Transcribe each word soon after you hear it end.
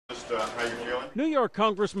how you feeling? New York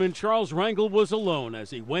Congressman Charles Rangel was alone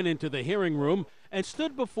as he went into the hearing room and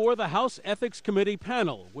stood before the House Ethics Committee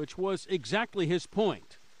panel, which was exactly his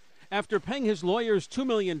point. After paying his lawyers $2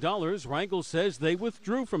 million, Rangel says they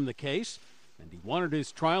withdrew from the case, and he wanted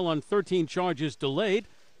his trial on 13 charges delayed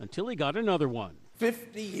until he got another one.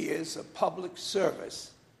 50 years of public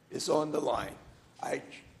service is on the line. I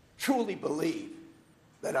truly believe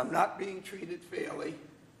that I'm not being treated fairly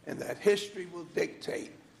and that history will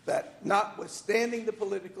dictate that, notwithstanding the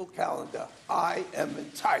political calendar, I am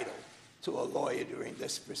entitled to a lawyer during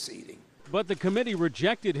this proceeding. But the committee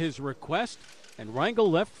rejected his request, and Rangel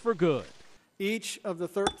left for good. Each of the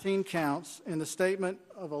 13 counts in the statement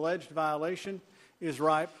of alleged violation is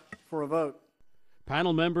ripe for a vote.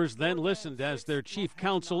 Panel members then listened as their chief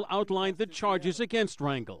counsel outlined the charges against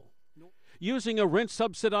Rangel. Using a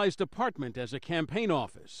rent-subsidized apartment as a campaign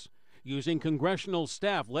office, using congressional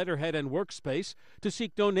staff letterhead and workspace to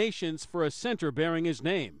seek donations for a center bearing his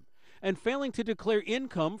name, and failing to declare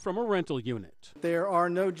income from a rental unit. There are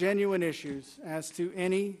no genuine issues as to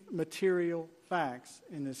any material facts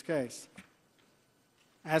in this case.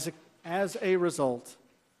 As a result,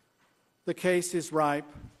 the case is ripe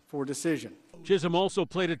for decision. Chisholm also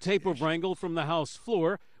played a tape of Rangel from the House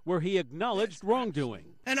floor where he acknowledged wrongdoing.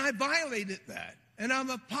 And I violated that, and I'm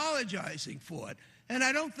apologizing for it. And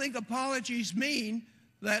I don't think apologies mean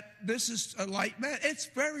that this is a light matter. It's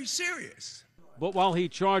very serious. But while he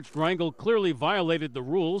charged Rangel clearly violated the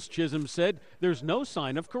rules, Chisholm said there's no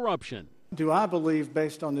sign of corruption. Do I believe,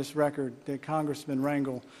 based on this record, that Congressman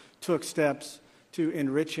Rangel took steps to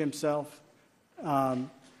enrich himself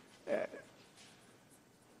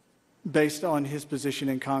based on his position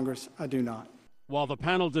in Congress? I do not. While the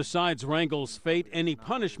panel decides Rangel's fate, any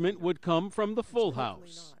punishment would come from the full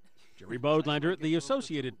House. Jerry Bodlander, The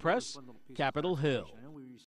Associated Press, Capitol Hill.